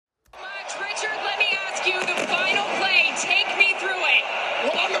you the final play. Take me through it.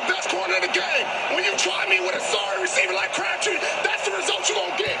 Well, I'm the best corner in the game. When you try me with a sorry receiver like Crabtree, that's the result you're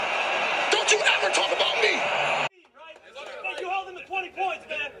going to get. Don't you ever talk about me. You held him to 20 points,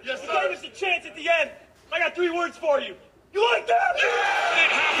 man. Yes, sir. You gave us a chance at the end. I got 3 words for you. You like that? Yeah!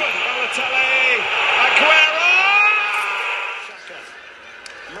 It happened. Balotelli. Aguero! Shotgun.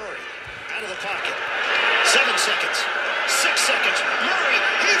 Murray out of the pocket. 7 seconds. 6 seconds. Murray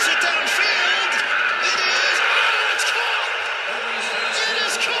heaves it downfield. It is. Oh, it's caught. It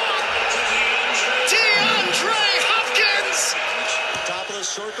is caught. DeAndre Hopkins. Top of the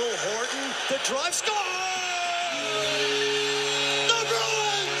circle. Horton. The drive score. The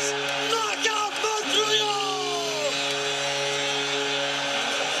Bruins knock out Montreal.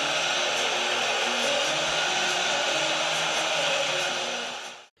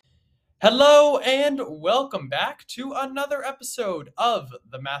 Hello and welcome back to another episode of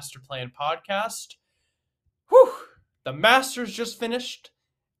the Master Plan Podcast. Whew! The Masters just finished.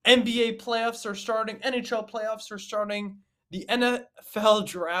 NBA playoffs are starting. NHL playoffs are starting. The NFL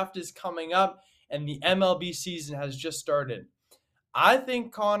draft is coming up. And the MLB season has just started. I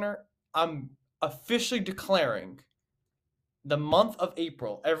think, Connor, I'm officially declaring the month of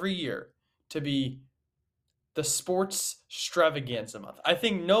April every year to be the sports extravaganza month. I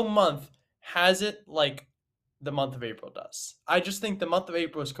think no month has it like the month of April does. I just think the month of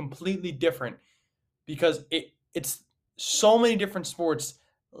April is completely different because it's so many different sports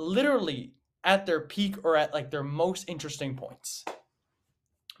literally at their peak or at like their most interesting points.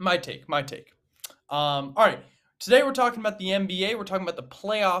 My take. All right. Today we're talking about the NBA. We're talking about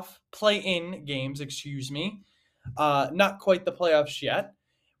the play-in games, Not quite the playoffs yet.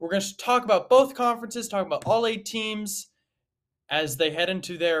 We're going to talk about both conferences, talk about all 8 teams as they head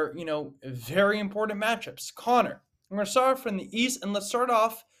into their, very important matchups. Connor, I'm going to start off from the East, and let's start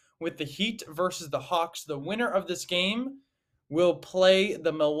off with the Heat versus the Hawks. The winner of this game will play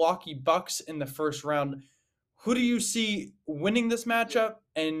the Milwaukee Bucks in the first round. Who do you see winning this matchup?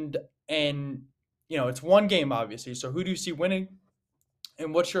 And it's one game, obviously. So who do you see winning?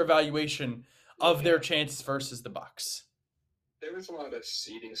 And what's your evaluation of their chances versus the Bucks? There was a lot of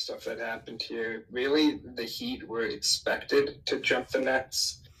seeding stuff that happened here. Really, the Heat were expected to jump the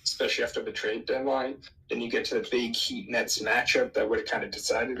Nets, especially after the trade deadline. Then you get to the big Heat-Nets matchup that would have kind of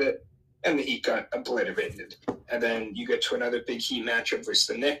decided it, and the Heat got obliterated. And then you get to another big Heat matchup versus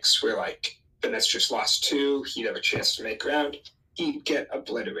the Knicks, where, the Nets just lost 2. He'd have a chance to make ground. He'd get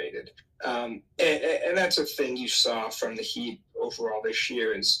obliterated. And that's a thing you saw from the Heat overall this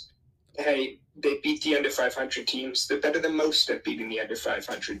year is, hey, they beat the under 500 teams. They're better than most at beating the under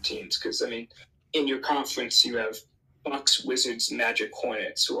 500 teams because, in your conference, you have Bucks, Wizards, Magic,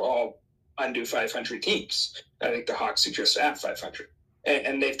 Hornets, who are all under 500 teams. I think the Hawks are just at 500.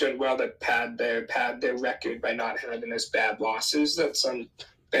 And they've done well to pad their record by not having as bad losses that some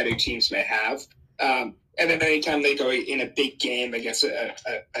better teams may have. And then anytime they go in a big game against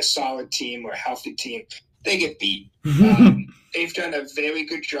a solid team or a healthy team, they get beat. They've done a very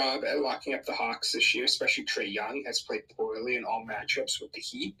good job at locking up the Hawks this year, especially Trea Young has played poorly in all matchups with the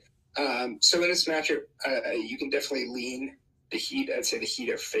Heat. So in this matchup, you can definitely lean the Heat. I'd say the Heat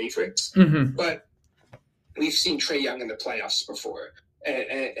are favorites. Mm-hmm. But we've seen Trea Young in the playoffs before.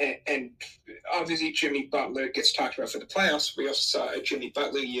 And obviously Jimmy Butler gets talked about for the playoffs. We also saw a Jimmy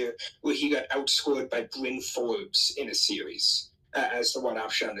Butler year where he got outscored by Bryn Forbes in a series as the one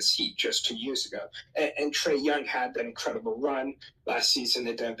option on this Heat just 2 years ago. And Trea Young had that incredible run last season.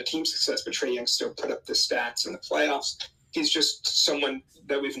 They didn't have the team success, but Trea Young still put up the stats in the playoffs. He's just someone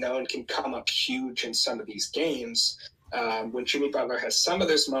that we've known can come up huge in some of these games. When Jimmy Butler has some of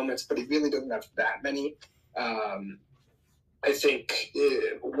those moments, but he really doesn't have that many. I think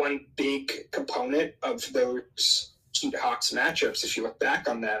one big component of those Heat Hawks matchups, if you look back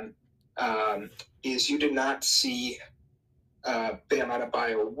on them, is you did not see Bam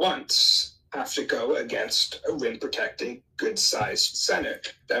Adebayo once have to go against a rim-protecting, good-sized center.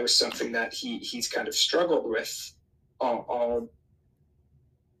 That was something that he's kind of struggled with all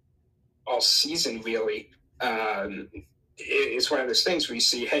season, really. It's one of those things where you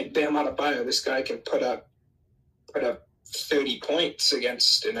see, hey, Bam Adebayo, this guy can put up 30 points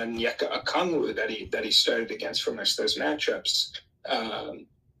against an Onyeka Okongwu that he started against for most of those matchups.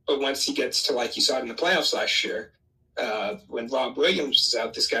 But once he gets to, like you saw it in the playoffs last year, when Rob Williams was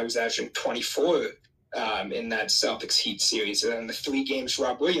out, this guy was averaging 24 in that Celtics Heat series. And in the 3 games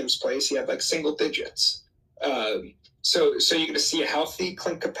Rob Williams plays, he had single digits. So you're going to see a healthy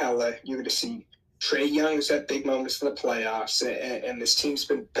Clint Capella. You're going to see Trea Young's had big moments in the playoffs, and this team's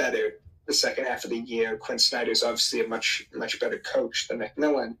been better the second half of the year. Quinn Snyder's obviously a much better coach than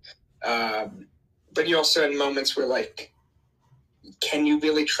McMillan. but you also had moments where, like, can you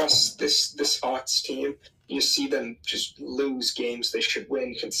really trust this Hawks team? You see them just lose games they should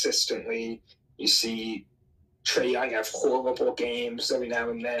win consistently. You see Trea Young have horrible games every now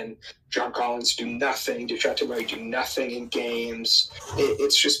and then. John Collins do nothing. DeJounte Murray do nothing in games.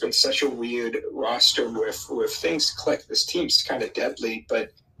 It's just been such a weird roster where if things click, this team's kind of deadly,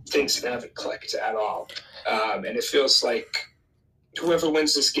 but things haven't clicked at all. And it feels like whoever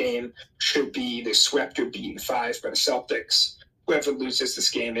wins this game should be either swept or beaten 5 by the Celtics. Whoever loses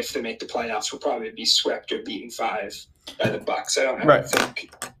this game, if they make the playoffs, will probably be swept or beaten 5 by the Bucks. I don't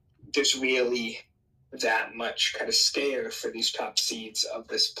think there's really that much kind of scare for these top seeds of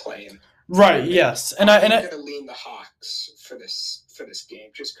this play-in. Right. Yes, and I'm going to lean the Hawks for this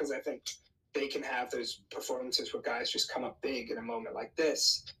game, just because I think they can have those performances where guys just come up big in a moment like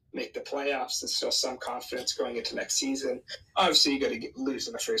this, make the playoffs. There's still some confidence going into next season. Obviously, you got to lose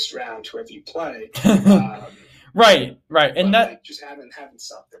in the first round, whoever you play. Right, and that like, just having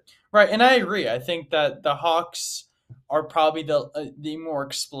something. Right, and I agree. I think that the Hawks are probably the more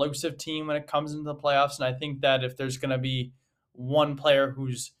explosive team when it comes into the playoffs, and I think that if there's going to be one player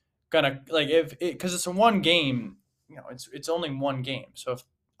who's gonna because it's a one game, it's only one game. So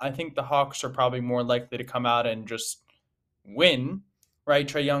I think the Hawks are probably more likely to come out and just win. Right,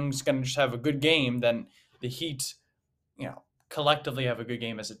 Trae Young's going to just have a good game. Then the Heat, collectively have a good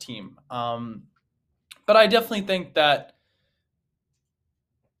game as a team. But I definitely think that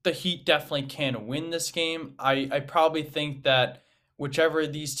the Heat definitely can win this game. I probably think that whichever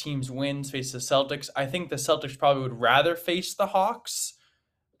of these teams wins face the Celtics, I think the Celtics probably would rather face the Hawks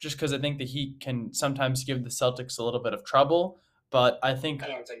just because I think the Heat can sometimes give the Celtics a little bit of trouble. But I don't think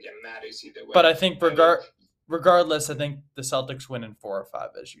it matters either way. But I think regardless, I think the Celtics win in 4 or 5,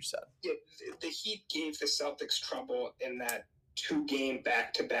 as you said. Yeah, the Heat gave the Celtics trouble in that 2-game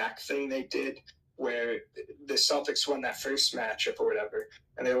back-to-back thing they did, where the Celtics won that first matchup or whatever,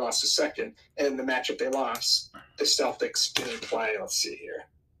 and they lost the second. And the matchup they lost, the Celtics didn't play. Let's see here.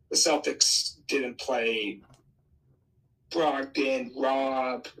 The Celtics didn't play Brogdon,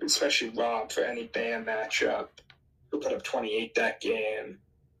 Rob, especially Rob, for any Bam matchup, who put up 28 that game.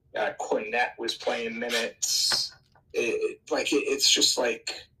 Cornette was playing minutes. It's just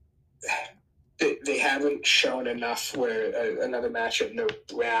like they haven't shown enough where another matchup, no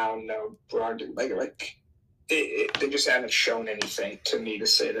Brown, no Brogdon, they just haven't shown anything to me to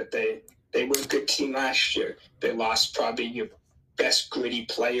say that they were a good team last year. They lost probably your best gritty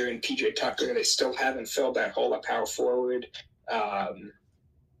player in PJ Tucker. They still haven't filled that hole at power forward.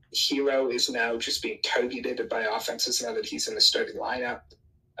 Hero is now just being targeted by offenses now that he's in the starting lineup.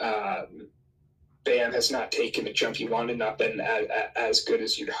 Bam has not taken the jump he wanted, not been as good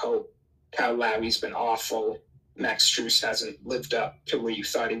as you'd hope. Kyle Lowry's been awful. Max Strus hasn't lived up to where you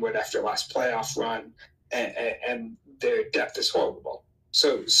thought he would after last playoff run, and their depth is horrible.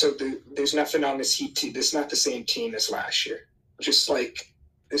 So there's nothing on this Heat team. This is not the same team as last year. Just like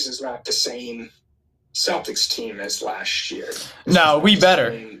this is not the same Celtics team as last year. No, we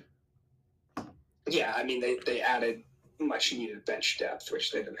better. Yeah, I mean they added much needed bench depth,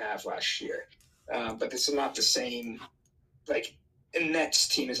 which they didn't have last year. But this is not the same. And Nets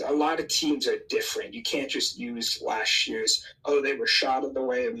team is, a lot of teams are different. You can't just use last year's, they were shot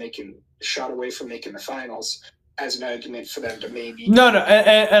away from making the finals as an argument for them to maybe. No,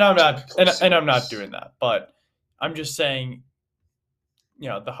 and I'm not, and I'm not doing that. But I'm just saying,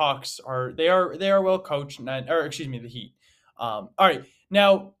 the Hawks are well coached, the Heat. All right,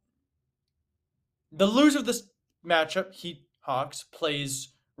 now the loser of this matchup, Heat Hawks,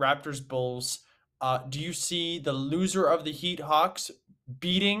 plays Raptors Bulls. Do you see the loser of the Heat Hawks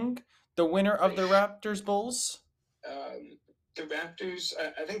beating the winner of the Raptors Bulls? The Raptors,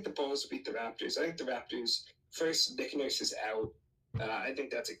 I think the Bulls beat the Raptors. I think the Raptors, first, Nick Nurse is out. I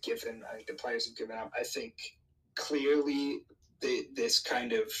think that's a given. I think the players have given up. I think clearly this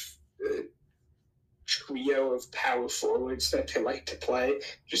kind of trio of power forwards that they like to play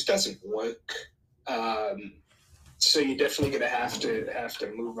just doesn't work. So you're definitely going to have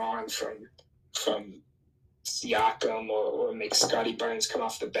to move on from Siakam or make Scotty Barnes come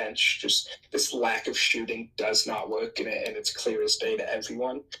off the bench. Just this lack of shooting does not work, and it's clear as day to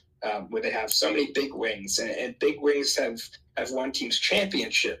everyone. Where they have so many big wings, and big wings have won teams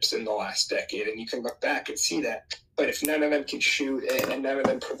championships in the last decade, and you can look back and see that. But if none of them can shoot and none of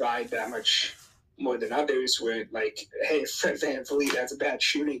them provide that much more than others, where hey, Fred VanVleet has a bad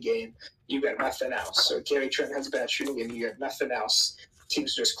shooting game, you got nothing else. So Gary Trent has a bad shooting game, you got nothing else.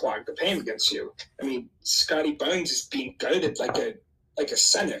 Teams just clog the paint against you. I mean, Scotty Barnes is being guarded like a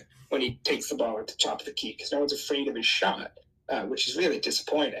center when he takes the ball at the top of the key because no one's afraid of his shot, which is really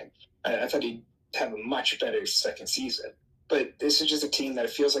disappointing. I thought he have a much better second season. But this is just a team that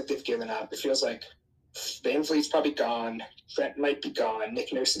it feels like they've given up. It feels like Van Vliet's probably gone. Trent might be gone.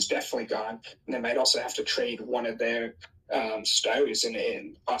 Nick Nurse's definitely gone. And they might also have to trade one of their stars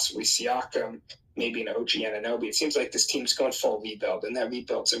in possibly Siakam, maybe an OG Anunoby. It seems like this team's going full rebuild, and that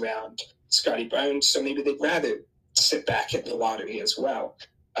rebuild's around Scotty Barnes. So maybe they'd rather sit back at the lottery as well.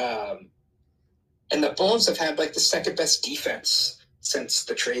 And the Bulls have had like the second best defense since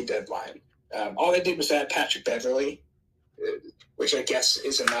the trade deadline. All they did was add Patrick Beverley, which I guess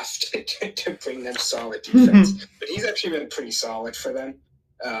is enough to bring them solid defense. But he's actually been pretty solid for them.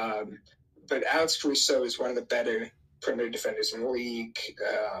 But Alex Caruso is one of the better perimeter defenders in the league.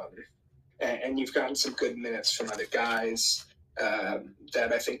 And you've gotten some good minutes from other guys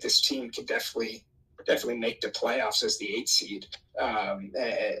that I think this team could definitely make the playoffs as the 8th seed.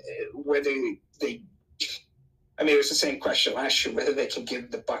 Whether they, I mean, it was the same question last year, whether they can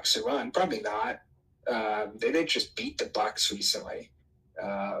give the Bucks a run. Probably not. They didn't just beat the Bucks recently.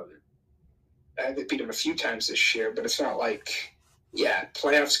 They beat them a few times this year, but it's not like,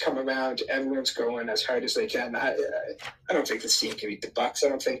 playoffs come around, everyone's going as hard as they can. I don't think this team can beat the Bucks. I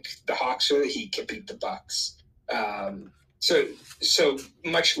don't think the Hawks or the Heat can beat the Bucks. So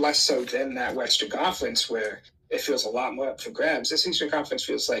much less so than that Western Conference where it feels a lot more up for grabs. This Eastern Conference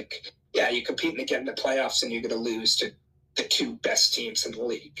feels like, you're competing to get in the playoffs and you're going to lose to the 2 best teams in the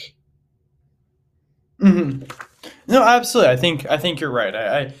league. Mm-hmm. No, absolutely. I think you're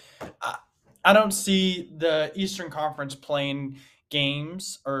right. I don't see the Eastern Conference playing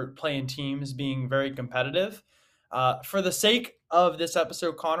games or playing teams being very competitive. For the sake of this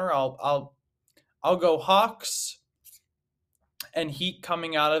episode, Connor, I'll go Hawks and Heat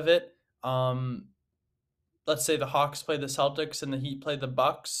coming out of it. Let's say the Hawks play the Celtics and the Heat play the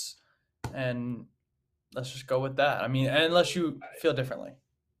Bucks, and let's just go with that. I mean, unless you feel differently.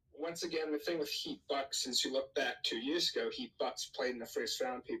 Once again, the thing with Heat Bucks is you look back 2 years ago, Heat Bucks played in the first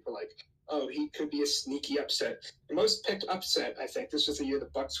round. People like, oh, Heat could be a sneaky upset. The most picked upset, I think, this was the year the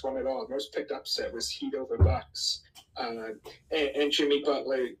Bucks won it all. The most picked upset was Heat over Bucks. And Jimmy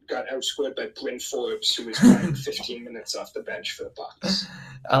Butler got outscored by Bryn Forbes, who was playing 15 minutes off the bench for the Bucks.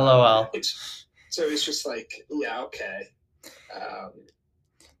 LOL. So it's just like, okay.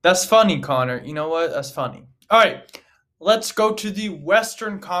 That's funny, Connor. You know what? That's funny. All right. Let's go to the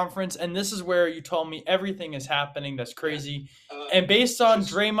Western Conference, and this is where you told me everything is happening. That's crazy. And based on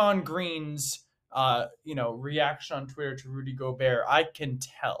Draymond Green's, reaction on Twitter to Rudy Gobert, I can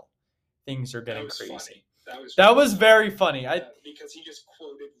tell things are getting crazy. Funny. That was very funny. Because he just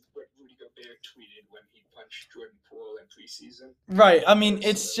quoted what Rudy Gobert tweeted when he punched Jordan Poole in preseason. Right. I mean,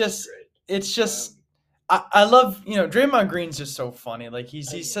 it's just. I love, Draymond Green's just so funny. Like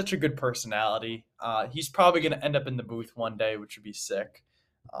he's such a good personality. He's probably going to end up in the booth one day, which would be sick.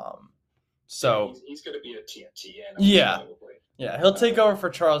 So he's going to be a TNT analyst. Yeah. Probably. Yeah. He'll take over for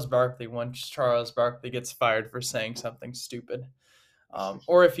Charles Barkley once Charles Barkley gets fired for saying something stupid.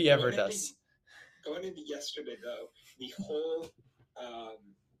 Or if he ever does. Going into yesterday though, the whole,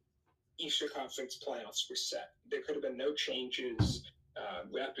 Eastern Conference playoffs were set. There could have been no changes.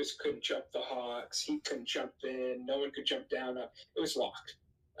 Raptors couldn't jump the Hawks. He couldn't jump in. No one could jump down. It was locked.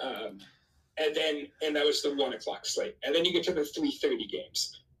 And that was the 1:00 slate. And then you get to the 3:30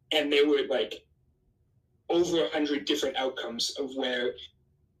 games. And there were like over 100 different outcomes of where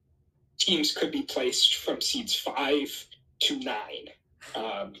teams could be placed from seeds 5 to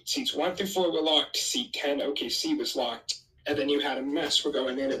 9. Seeds 1 through 4 were locked. Seed 10, OKC was locked. And then you had a mess. We're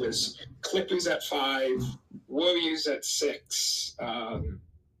going in. It was Clippers at 5, Warriors at 6.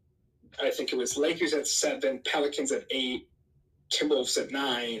 I think it was Lakers at 7, Pelicans at 8, Timberwolves at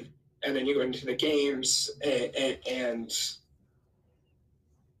 9. And then you go into the games, and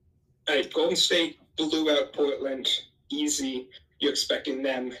Golden State blew out Portland, easy. You're expecting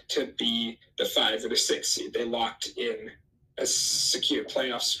them to be the 5 or the 6 seed. They locked in a secure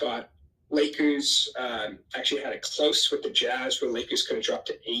playoff spot. Lakers actually had it close with the Jazz, where Lakers could have dropped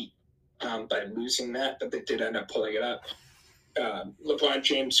to 8 by losing that, but they did end up pulling it up. LeBron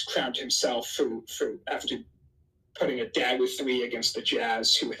James crowned himself for after putting a dagger 3 against the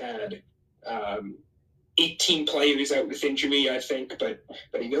Jazz, who had 18 players out with injury, I think, but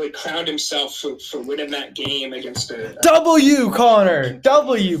he really crowned himself for winning that game against a W, Connor.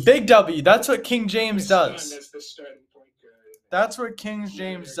 W, big W. That's what King James does. That's what King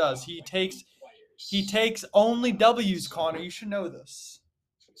James does. He takes only W's, Connor. You should know this.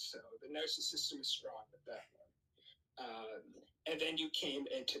 So the nervous system is strong at that one. And then you came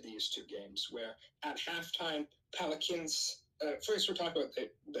into these 2 games where at halftime, Pelicans, first we're talking about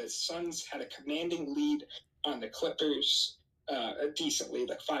the Suns had a commanding lead on the Clippers. decently,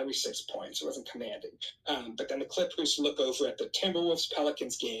 like 5 or 6 points. It wasn't commanding. But then the Clippers look over at the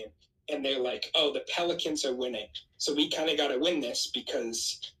Timberwolves-Pelicans game, and they're like, oh, the Pelicans are winning. So we kind of got to win this,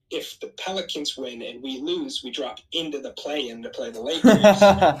 because if the Pelicans win and we lose, we drop into the play-in to play the Lakers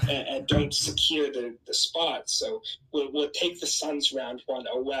and don't secure the spot. So we'll take the Suns round one,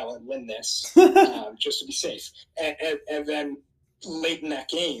 and win this, just to be safe. And then late in that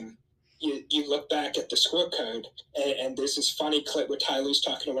game, you look back at the scorecard, and there's this funny clip where Ty Lue's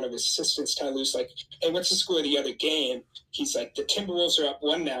talking to one of his assistants. Ty Lue's like, hey, what's the score of the other game? He's like, the Timberwolves are up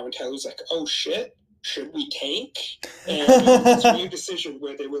 1 now. And Ty Lue's like, oh, shit, should we tank? And this weird decision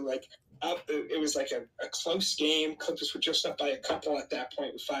where they were like up. It was like a close game. Clippers were just up by a couple at that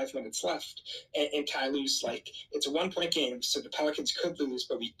point with 5 minutes left. And Ty Lue's like, it's a 1-point game, so the Pelicans could lose,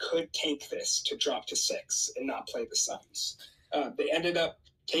 but we could tank this to drop to 6 and not play the Suns. They ended up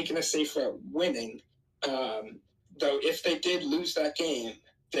taking a safe route, winning. Though if they did lose that game,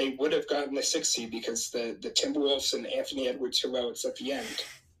 they would have gotten the 6th seed, because the Timberwolves and Anthony Edwards heroics at the end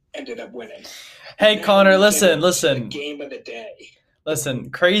ended up winning. Hey, Connor, listen. The game of the day. Listen,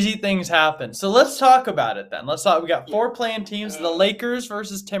 crazy things happen. So let's talk about it then. Let's talk. We got 4 playing teams. The Lakers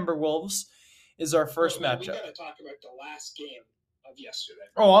versus Timberwolves is our first matchup. We got to talk about the last game of yesterday.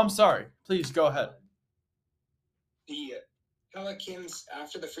 Oh, I'm sorry. Please go ahead. The Pelicans,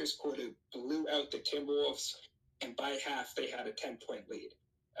 after the first quarter, blew out the Timberwolves, and by half they had a 10-point lead.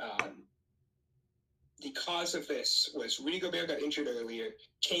 The cause of this was Rudy Gobert got injured earlier,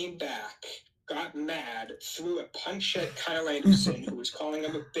 came back, got mad, threw a punch at Kyle Anderson, who was calling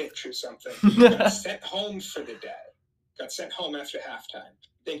him a bitch or something, got sent home for the day, got sent home after halftime.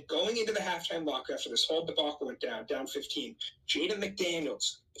 Then going into the halftime locker after this whole debacle went down 15, Jaden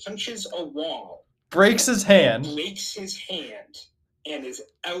McDaniels punches a wall, breaks his hand, and is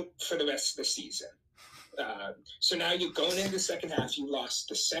out for the rest of the season. So now you're going into the second half. You lost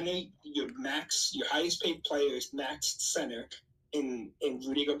the center, your highest paid player is maxed center in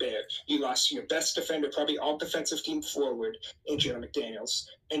Rudy Gobert. You lost your best defender, probably all defensive team forward, in Jaden McDaniels,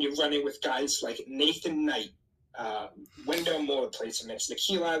 and you're running with guys like Nathan Knight, Wendell Moore played some minutes,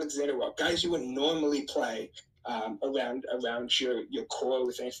 Nickeil Alexander, guys you would normally play around your core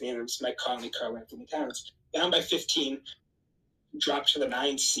with Anthony Edwards, Mike Conley, Karl Anthony Towns. Down by 15, drop to the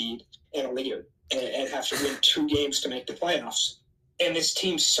 9th seed and have to win 2 games to make the playoffs. And this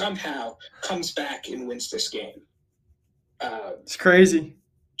team somehow comes back and wins this game. It's crazy.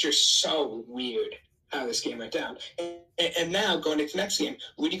 Just so weird how this game went down. And now, going into the next game,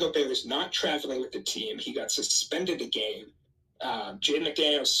 Rudy Gobert is not traveling with the team. He got suspended a game. Jaden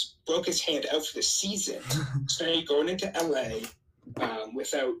McDaniels broke his hand out for the season. So now you're going into L.A.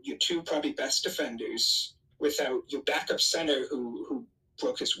 Without your 2 probably best defenders, without your backup center who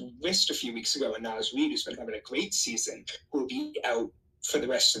broke his wrist a few weeks ago, and Naz Reid, who's been having a great season, who will be out for the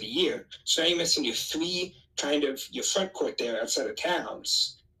rest of the year. So now you're missing your 3, your front court there outside of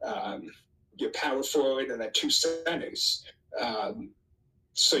Towns, your power forward, and then 2 centers.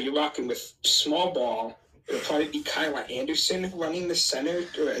 So you're rocking with small ball. It'll probably be Kyle Anderson running the center.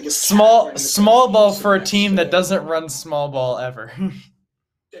 Or I guess small ball for a team that doesn't run small ball ever.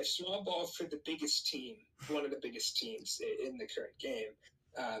 The small ball for the biggest team, one of the biggest teams in the current game.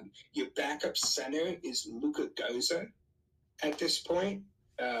 Your backup center is Luka Garza at this point,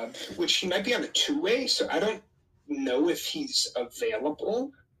 which he might be on a 2-way, so I don't know if he's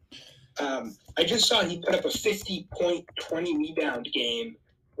available. I just saw he put up a 50-point, 20-rebound game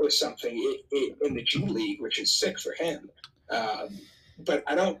or something in the G League, which is sick for him. But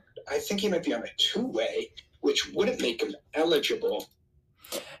I think he might be on a 2-way, which wouldn't make him eligible.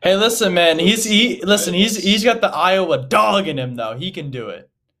 Hey, listen, man. He's got the Iowa dog in him, though. He can do it.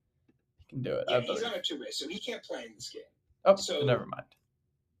 Yeah, he's on a 2-way, so he can't play in this game. Oh, so never mind.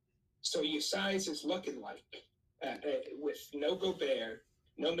 So your size is looking like, with no Gobert,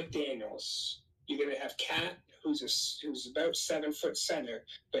 no McDaniels, you're going to have Cat, who's about 7-foot center,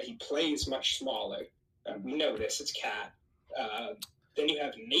 but he plays much smaller. We know this. It's Cat. Then you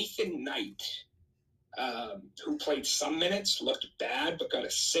have Nathan Knight, who played some minutes, looked bad, but got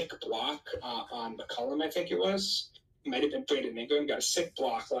a sick block on McCollum, I think it was. It might have been Brandon Ingram, got a sick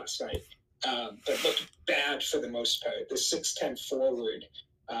block last night, but looked bad for the most part. The 6'10" forward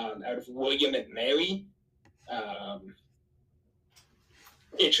out of William and Mary.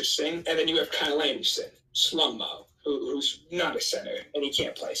 Interesting. And then you have Kyle Anderson, Slummo, who's not a center, and he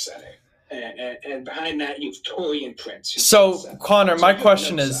can't play center. And behind that, you have Torian Prince. So, Connor, my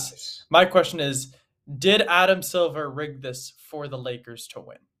question is, did Adam Silver rig this for the Lakers to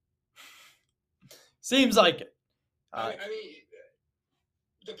win? Seems like it. I mean,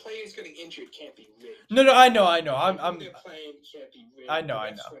 the players getting injured can't be rigged. No, I know. Who they're playing can't be rigged. I know.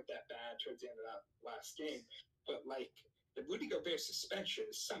 Went that bad towards the end of that last game, but like the Rudy Gobert suspension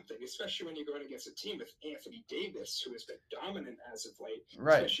is something, especially when you're going against a team with Anthony Davis, who has been dominant as of late,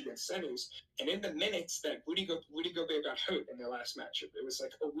 especially against centers. And in the minutes that Rudy Gobert got hurt in their last matchup, it was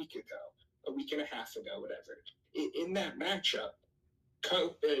like a week and a half ago, whatever. In that matchup,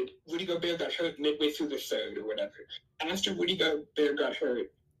 Rudy Gobert got hurt midway through the third or whatever. After Rudy Gobert got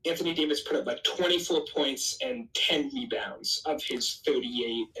hurt, Anthony Davis put up like 24 points and 10 rebounds of his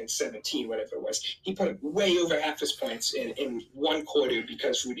 38 and 17, whatever it was. He put up way over half his points in one quarter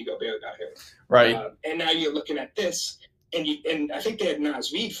because Rudy Gobert got hurt. Right. And now you're looking at this, and I think they had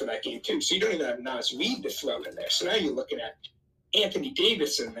Naz Reid for that game too. So you don't even have Naz Reid to throw in there. So now you're looking at Anthony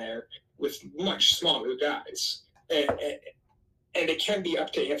Davis in there with much smaller guys. And it can be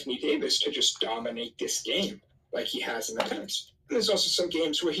up to Anthony Davis to just dominate this game like he has in the past. And there's also some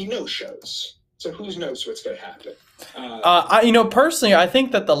games where he no-shows. So who knows what's going to happen. Personally, I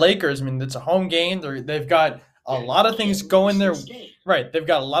think that the Lakers, it's a home game. They've got a lot of things going their right. They've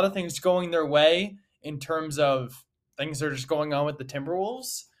got a lot of things going their way in terms of things that are just going on with the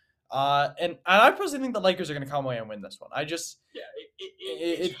Timberwolves. And I personally think the Lakers are going to come away and win this one. It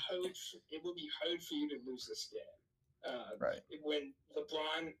will be hard for you to lose this game. Right. When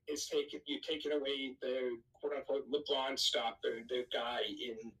LeBron is taking away their quote unquote LeBron stopper, their guy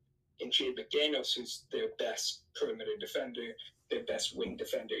in Jay McDaniels, who's their best perimeter defender, their best wing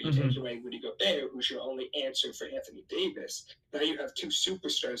defender. You take away Rudy Gobert, who's your only answer for Anthony Davis. Now you have two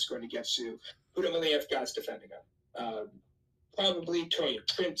superstars going against you who don't really have guys defending them. Probably Trea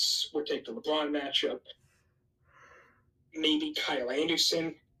Prince would take the LeBron matchup. Maybe Kyle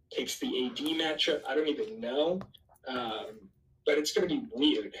Anderson takes the AD matchup. I don't even know. But it's going to be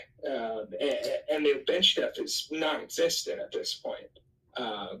weird. And their bench depth is non-existent at this point.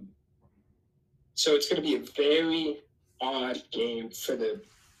 So it's going to be a very odd game for the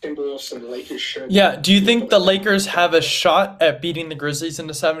Timberwolves and the Lakers. Yeah, do you think the Lakers have a shot at beating the Grizzlies in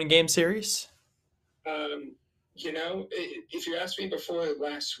a 7-game series? If you asked me before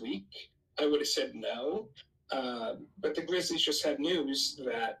last week, I would have said no. But the Grizzlies just had news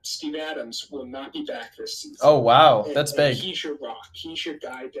that Steve Adams will not be back this season. Oh, wow. That's big. He's your rock. He's your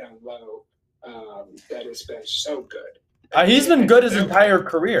guy down low that has been so good. He's been good his entire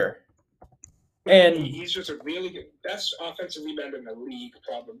career. And he's just a really good, best offensive rebounder in the league,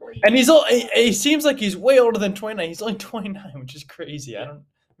 probably. And he seems like he's way older than 29. He's only 29, which is crazy. I don't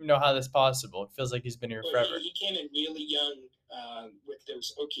know how that's possible. It feels like he's been here forever. He came in really young with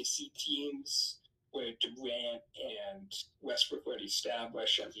those OKC teams where Durant and Westbrook were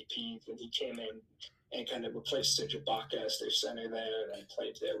established MVPs, and he came in and kind of replaced Serge Ibaka as their center there, and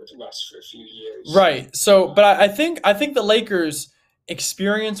played there with Russ for a few years. Right. So, but I think the Lakers,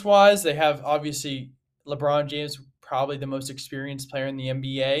 experience-wise, they have obviously LeBron James, probably the most experienced player in the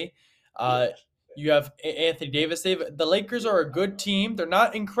NBA. You have Anthony Davis. The Lakers are a good team. They're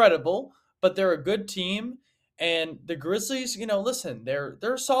not incredible, but they're a good team. And the Grizzlies, listen, they're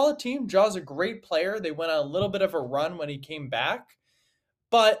a solid team. Jaw's a great player. They went on a little bit of a run when he came back.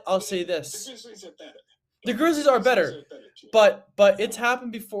 But I'll say this. The Grizzlies are better. The Grizzlies are better. But it's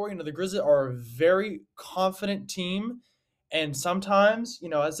happened before. The Grizzlies are a very confident team. And sometimes,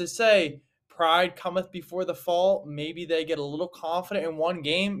 as they say, pride cometh before the fall. Maybe they get a little confident in one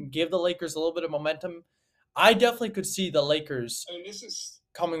game, give the Lakers a little bit of momentum. I definitely could see the Lakers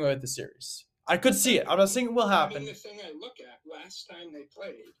coming away with the series. I could see it. I'm not saying it will happen. The thing I look at, last time they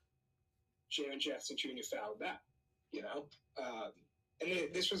played, Jaren Jackson Jr. fouled out,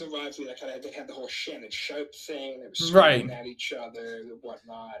 and this was a rivalry that they had the whole Shannon Sharp thing. They were screaming at each other and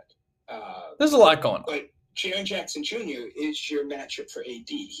whatnot. There's a lot going on. But Jaren Jackson Jr. is your matchup for AD.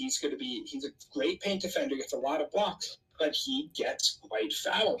 He's a great paint defender, gets a lot of blocks, but he gets quite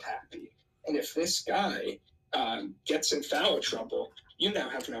foul happy. And if this guy gets in foul trouble, you now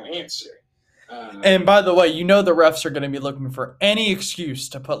have no answer. And by the way, the refs are going to be looking for any excuse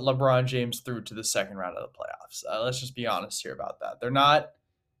to put LeBron James through to the second round of the playoffs. Let's just be honest here about that. They're not,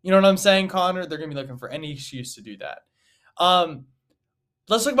 you know what I'm saying, Connor? They're going to be looking for any excuse to do that.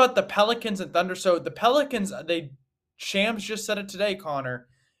 Let's talk about the Pelicans and Thunder. So the Pelicans, Shams just said it today, Connor.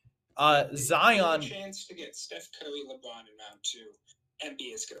 Zion. A chance to get Steph Curry, LeBron in round 2.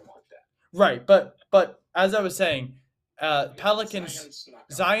 NBA is going to want that. Right, but as I was saying, Pelicans,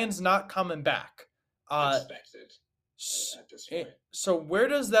 Zion's not coming back. Expected at this point. So where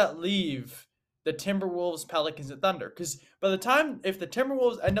does that leave the Timberwolves, Pelicans, and Thunder? Because by the time, if the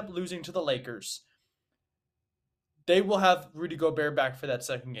Timberwolves end up losing to the Lakers, they will have Rudy Gobert back for that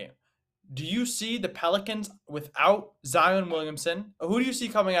second game. do you see the Pelicans without Zion Williamson? Who do you see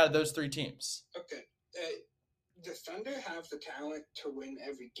coming out of those three teams? Okay. The Thunder have the talent to win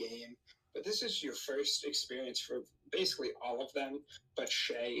every game, but this is your first experience for basically all of them, but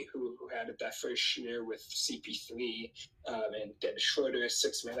Shea, who had it that first year with CP3 and Dennis Schroeder,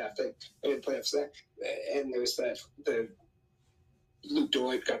 6 man after in the playoffs there. And there was the Luke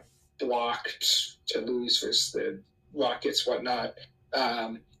Dort got blocked to lose versus the Rockets, whatnot.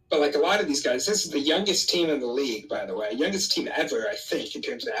 But like a lot of these guys, this is the youngest team in the league, by the way, youngest team ever, I think, in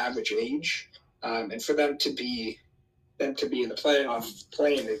terms of average age. And for them to be in the playoff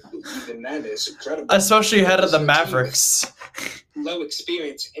playing even then is incredible. Especially ahead of the Mavericks. Low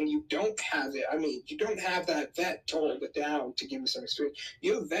experience, and you don't have it. I mean, you don't have that vet to hold it down to give you some experience.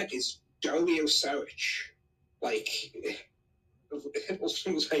 Your vet is Dario Saric. Like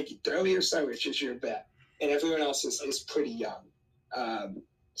Dario Saric is your vet, and everyone else is pretty young.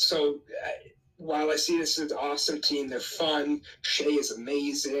 So while I see this as an awesome team, they're fun. Shea is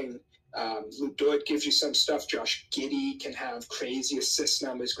amazing. Luke Dort gives you some stuff. Josh Giddey can have crazy assist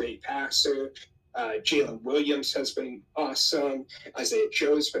numbers, great passer. Jalen Williams has been awesome. Isaiah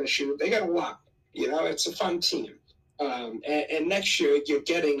Joe's been a shooter. They got a lot. It's a fun team. And next year you're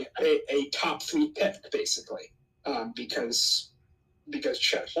getting a top 3 pick, basically, because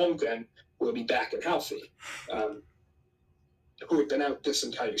Chet Holmgren will be back and healthy, who had been out this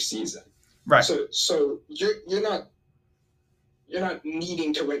entire season. Right. So you're not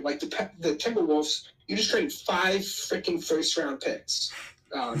needing to win. Like the Timberwolves, you just traded 5 freaking first-round picks,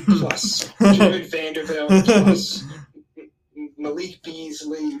 plus Jared Vanderbilt, plus Malik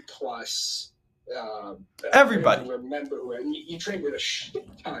Beasley, plus everybody. Remember, you traded a shit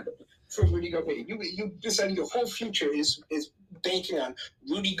ton for Rudy Gobert. You decided your whole future is banking on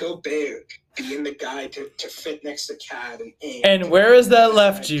Rudy Gobert being the guy to fit next to Cat and where has that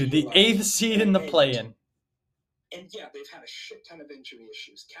left you? The 8th seed in the play-in. And yeah, they've had a shit ton of injury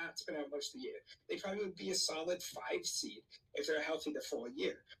issues. Cat's been out most of the year. They probably would be a solid 5 seed if they're healthy the full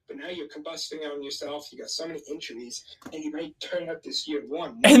year. But now you're combusting on yourself. You got so many injuries, and you might turn up this year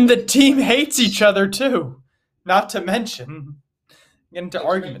 1. And the team hates each other too. Not to mention get into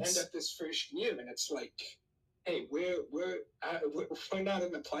arguments. You might end up this first year, and it's like, hey, we're not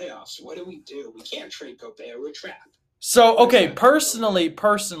in the playoffs. What do? We can't trade Gobert. We're trapped. So okay, personally,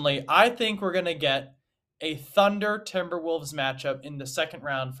 I think we're gonna get a Thunder Timberwolves matchup in the second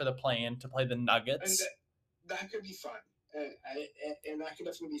round for the play-in to play the Nuggets. And that could be fun. And that could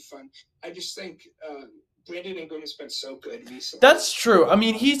definitely be fun. I just think Brandon Ingram has been so good recently. That's true. I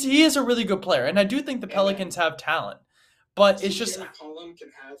mean, he is a really good player, and I do think the Pelicans have talent. But it's just McCollum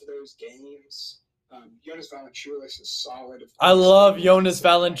can have those games. Jonas Valanciunas is solid. I love Jonas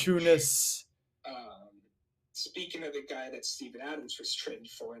Valanciunas. Speaking of the guy that Steven Adams was traded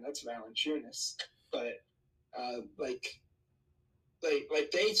for, and that's Valanciunas. But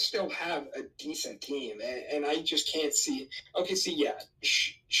they still have a decent team, and I just can't see. Okay, so yeah,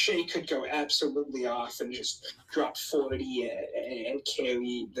 Shea could go absolutely off and just drop 40 and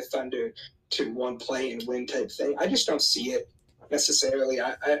carry the Thunder to one play and win type thing. I just don't see it necessarily.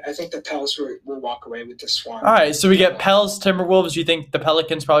 I think the Pels will walk away with this one. All right, so we get Pels, Timberwolves. You think the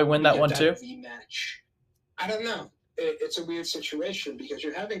Pelicans probably win that one too? Rematch. I don't know. It's a weird situation because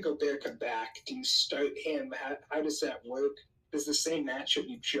you're having Gobert come back. Do you start him? How does that work? It's the same matchup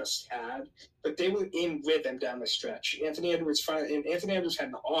you just had, but they were in rhythm down the stretch. Anthony Edwards had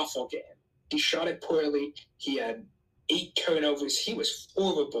an awful game. He shot it poorly. He had 8 turnovers. He was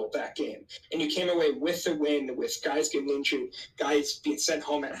horrible that game. And you came away with the win, with guys getting injured, guys being sent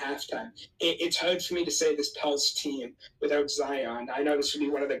home at halftime. It's hard for me to say this Pels team without Zion. I know this would be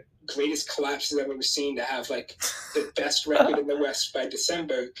one of the greatest collapses I've ever seen, to have like the best record in the West by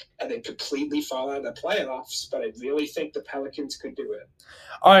December and then completely fall out of the playoffs. But I really think the Pelicans could do it.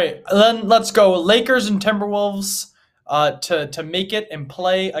 All right, then let's go Lakers and Timberwolves to make it and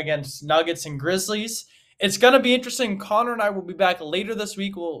play against Nuggets and Grizzlies. It's going to be interesting. Connor and I will be back later this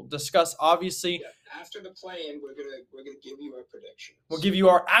week. We'll discuss, obviously. Yeah, after the play-in, we're gonna give you our predictions. We'll give you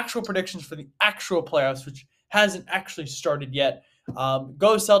our actual predictions for the actual playoffs, which hasn't actually started yet.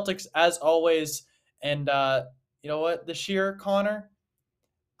 Go Celtics, as always. And you know what? This year, Connor,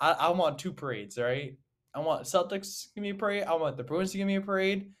 I want 2 parades, all right? I want Celtics to give me a parade. I want the Bruins to give me a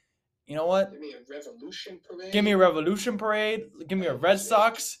parade. You know what? Give me a Revolution parade. Give me a Revolution parade. Give me a Red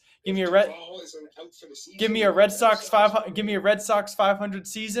Sox. Give me a Red Sox 500. Give me a Red Sox 500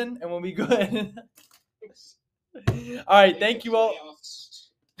 season, and we'll be good. All right, thank you all.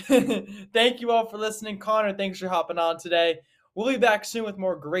 Thank you all for listening. Connor, thanks for hopping on today. We'll be back soon with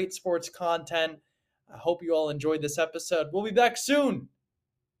more great sports content. I hope you all enjoyed this episode. We'll be back soon.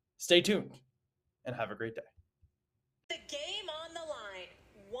 Stay tuned and have a great day. The game on the line.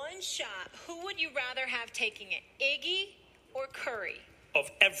 One shot. Who would you rather have taking it? Iggy or Curry?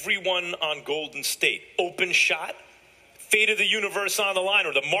 Of everyone on Golden State, open shot, fate of the universe on the line,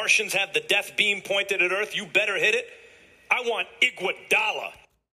 or the Martians have the death beam pointed at Earth, you better hit it. I want Iguodala.